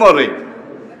জীবন মরে।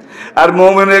 আর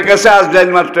মুমিনের কাছে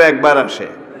আজরাইল মাত্র একবার আসে।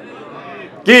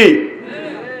 কি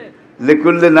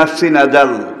লিকুল্লি নাফসিন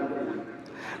আজাল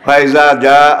ফাইজা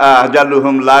জাআ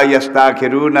আজালুহুম লা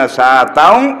ইস্তাখিরুনা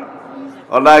সাআতাও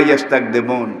ওয়া লা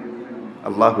ইস্তাকদিমুন।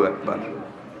 আল্লাহু আকবার।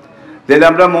 তাহলে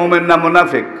আমরা মুমিন না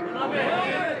মুনাফিক?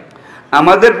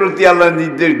 আমাদের প্রতি আল্লাহ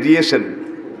নির্দেশ দিয়েছেন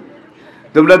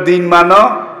তোমরা দিন মানো,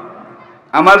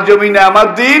 আমার জমিনে আমার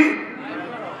দিন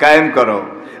কায়েম করো।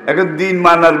 এখন দিন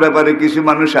মানার ব্যাপারে কিছু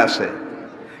মানুষ আছে,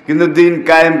 কিন্তু দিন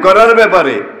কায়েম করার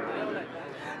ব্যাপারে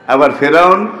আবার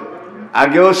ফেরাউন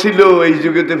আগেও ছিল, এই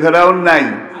যুগেতে ফেরাউন নাই।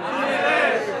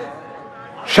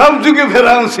 সব যুগে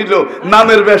ফেরাউন ছিল,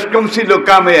 নামের বেশ কম ছিল,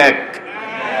 কামে এক।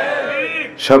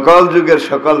 সকল যুগের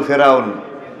সকল ফেরাউন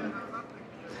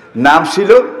নাম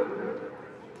ছিল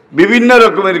বিভিন্ন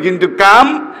রকমের, কিন্তু কাম।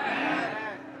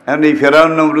 এখন এই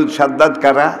ফেরাউন, নমরুদ, সাদ্দাত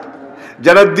কারা?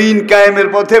 যারা দিন কায়েমের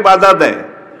পথে বাধা দেয়।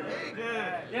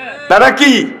 তারা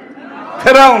কি?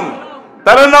 ফেরাউন,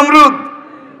 তারা নমরুদ,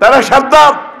 তারা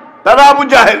সাদ্দাত, তারা আবু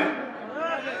জাহেল।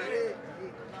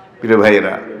 প্রিয়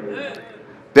ভাইয়েরা,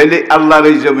 তাইলে আল্লাহর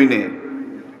এই জমিনে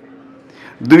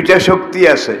দুইটা শক্তি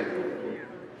আছে।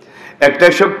 একটা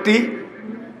শক্তি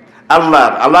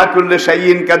আল্লাহর, আলা কুল্লি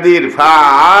শাইইন কাদির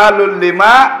ফাআলুল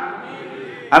লিমা,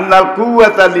 আন্নাল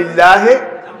কুওয়াতা লিল্লাহি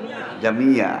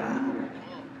জামিয়া,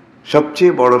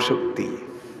 সবচেয়ে বড় শক্তি।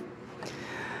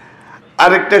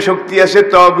 আরেকটা শক্তি আছে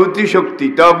তাগুতি শক্তি,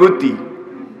 তাগুতি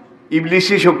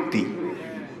ইবলিসি শক্তি।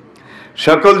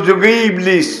 সকল যুগেই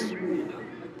ইবলিস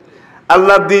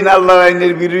আল্লাহর দিন, আল্লাহর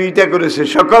আইনের বিরোধিতা করেছে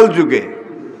সকল যুগে।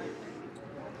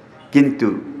 কিন্তু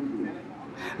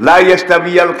লা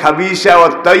ইয়াস্তাবিয়াল খাবিসা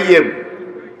ওয়াত তাইয়্যিব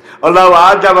ওয়ালাউ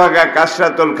আজাবাকা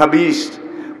কাসরাতুল খাবিস।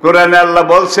 কোরআনে আল্লাহ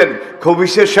বলছেন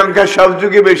খবিসের সংখ্যা সব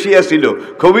যুগে বেশি আছিল।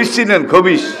 খবিস ছিলেন,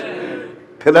 খবিস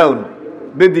ফেরাউন,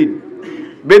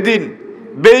 বেদিন,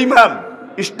 বেঈমান,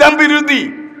 ইসলাম বিরোধী,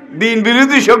 দিন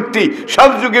বিরোধী শক্তি সব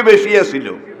যুগে বেশি আছিল।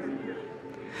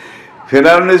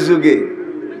 ফেরাউনের যুগে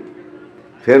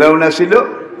ফেরাউন ছিল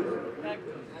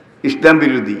ইসলাম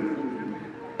বিরোধী,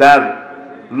 তার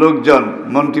লোকজন,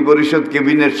 মন্ত্রী পরিষদ,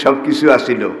 ক্যাবিনেট সবকিছু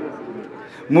আসিল।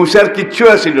 মুসার কিচ্ছু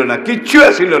আসিল না, কিচ্ছু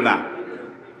আসিল না।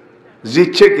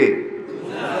 জিতছে কে?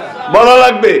 বলা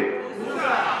লাগবে।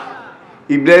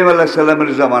 ইব্রাহিম আলাইহিস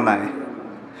সালামের জমানায়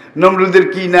নমরুদের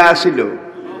কি না আসিল?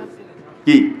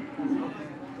 কি?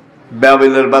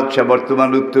 বাবেলের বাদশা, বর্তমান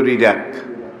উত্তর ইরাক।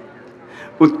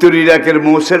 উত্তর ইরাকের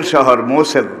মৌসেল শহর,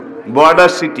 মৌসেল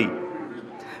বর্ডার সিটি,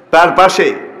 তার পাশে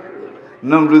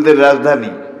নমরুদের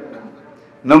রাজধানী।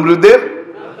 নমরুদের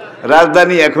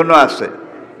রাজধানী এখনো আছে।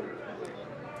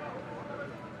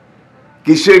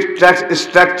 কিছু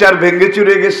স্ট্রাকচার ভেঙে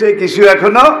চুরে গেছে, কিছু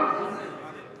এখনো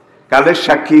কালের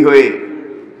সাক্ষী হয়ে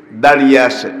দাঁড়িয়ে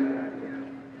আছে।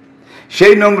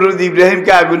 সেই নমরুদ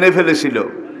ইব্রাহিমকে আগুনে ফেলেছিল।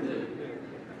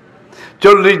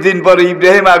 40 দিন পরে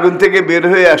ইব্রাহিম আগুন থেকে বের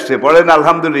হয়ে আসছে। পড়েন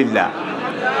আলহামদুলিল্লাহ।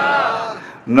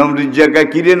 নমরুদ জায়গা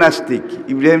কিরে নাস্তিক,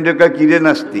 ইব্রাহিম জায়গা কিরে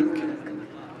নাস্তিক,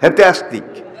 হেতে আস্তিক।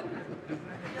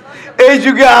 এই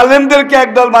যুগে আলেমদেরকে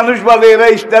একদল মানুষ বলে এরা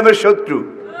ইসলামের শত্রু,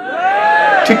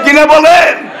 ঠিক কিনা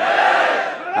বলেন?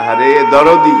 আরে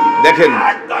দরদি, দেখেন,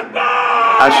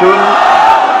 আসুন,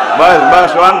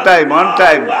 বাস ওয়ান টাইম,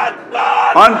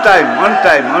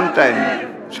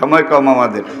 সময় কম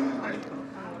আমাদের।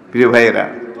 প্রিয় ভাইয়েরা,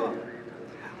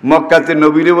 মক্কাতে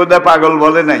নবীরে বোধহয় পাগল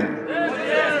বলে নাই।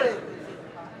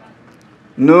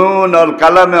 নুন অল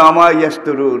কালামে আমা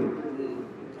ইয়াস্তুরুন,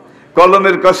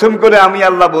 কলমের কসম করে আমি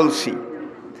আল্লাহ বলছি,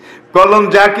 কলম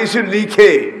যা কিছু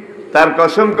লিখে তার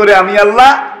কসম করে আমি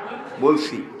আল্লাহ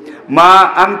বলছি। মা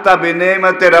আনতা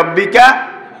বিনেমাতে রাব্বিকা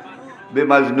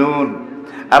বেমাজনুন,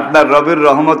 আপনার রবের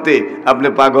রহমতে আপনি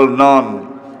পাগল নন,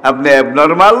 আপনি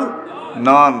অ্যাবনর্মাল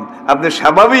নন, আপনি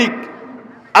স্বাভাবিক।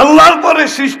 আল্লাহর পরে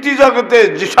সৃষ্টি জগতে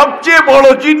যে সবচেয়ে বড়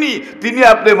যিনি, তিনি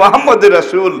আপনি মুহাম্মদ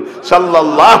রাসূল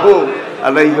সাল্লাল্লাহু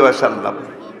আলাইহি ওয়াসাল্লাম।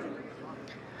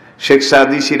 শেখ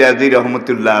সাদি সিরাজি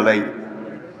রহমতুল্লাহ আলাই,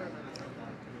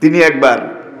 তিনি একবার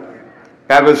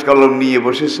কাগজ কলম নিয়ে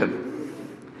বসেছেন,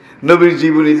 নবীর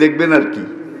জীবনী লিখবেন আর কি।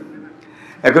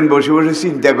 এখন বসে বসে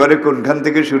চিন্তা করে কোনখান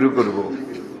থেকে শুরু করব,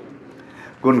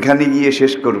 কোনখানে গিয়ে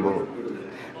শেষ করব,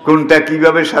 কোনটা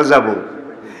কিভাবে সাজাবো।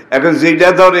 এখন যেটা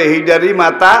ধরে সেইটারই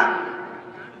মাথা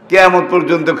কিয়ামত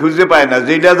পর্যন্ত খুঁজে পায় না,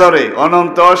 যেটা ধরে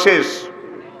অনন্ত অশেষ।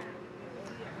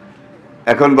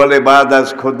 এখন বলে বাদ আজ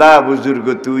খোদা বুজুর্গ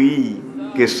তুই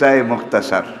কেসায়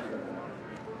মুখতাসার।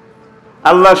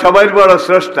 আল্লাহ সবাই বড়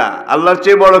স্রষ্টা, আল্লাহর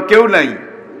চেয়ে বড় কেউ নাই।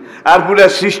 আর পুরা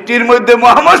সৃষ্টির মধ্যে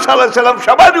মুহাম্মদ সাল্লাল্লাহু আলাইহি সাল্লাম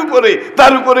সবার উপরে,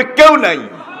 তার উপরে কেউ নাই।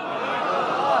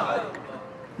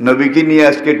 নবীকে নিয়ে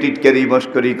আজকে টিটকারি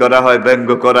মস্করি করা হয়, ব্যঙ্গ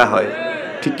করা হয়,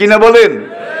 ঠিক কিনা বলেন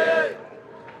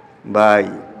ভাই?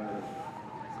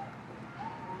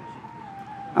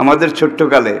 আমাদের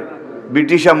ছোট্টকালে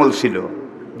ব্রিটিশ আমল ছিল,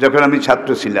 যখন আমি ছাত্র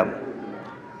ছিলাম।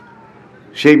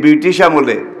 সেই ব্রিটিশ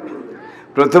আমলে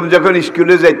প্রথম যখন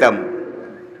স্কুলে যাইতাম,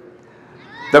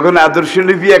 তখন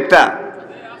আদর্শলিপি একটা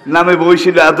নামে বই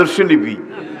ছিল, আদর্শলিপি,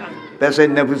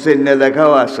 পেসাইন্না ফুসাইন্না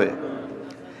লেখাও আছে,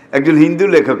 একজন হিন্দু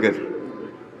লেখকের,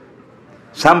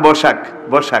 সাম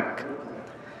বসাক।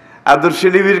 আদর্শ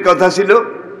নবীর কথা ছিল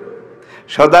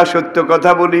সদা সত্য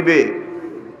কথা বলিবে,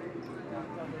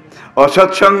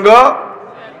 অসৎসঙ্গ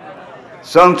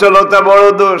চঞ্চলতা বড়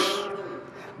দোষ,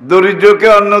 দরিদ্রকে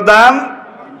অন্নদান,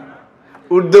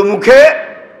 ঊর্ধ্বমুখে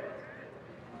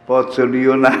পথ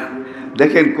চলিও না।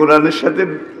 দেখেন কোরআনের সাথে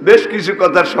বেশ কিছু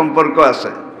কথার সম্পর্ক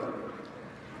আছে।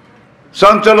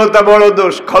 চঞ্চলতা বড়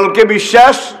দোষ, খলকে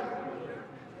বিশ্বাস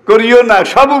করিও না,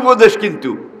 সব উপদেশ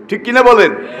কিন্তু, ঠিক কিনা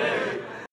বলেন?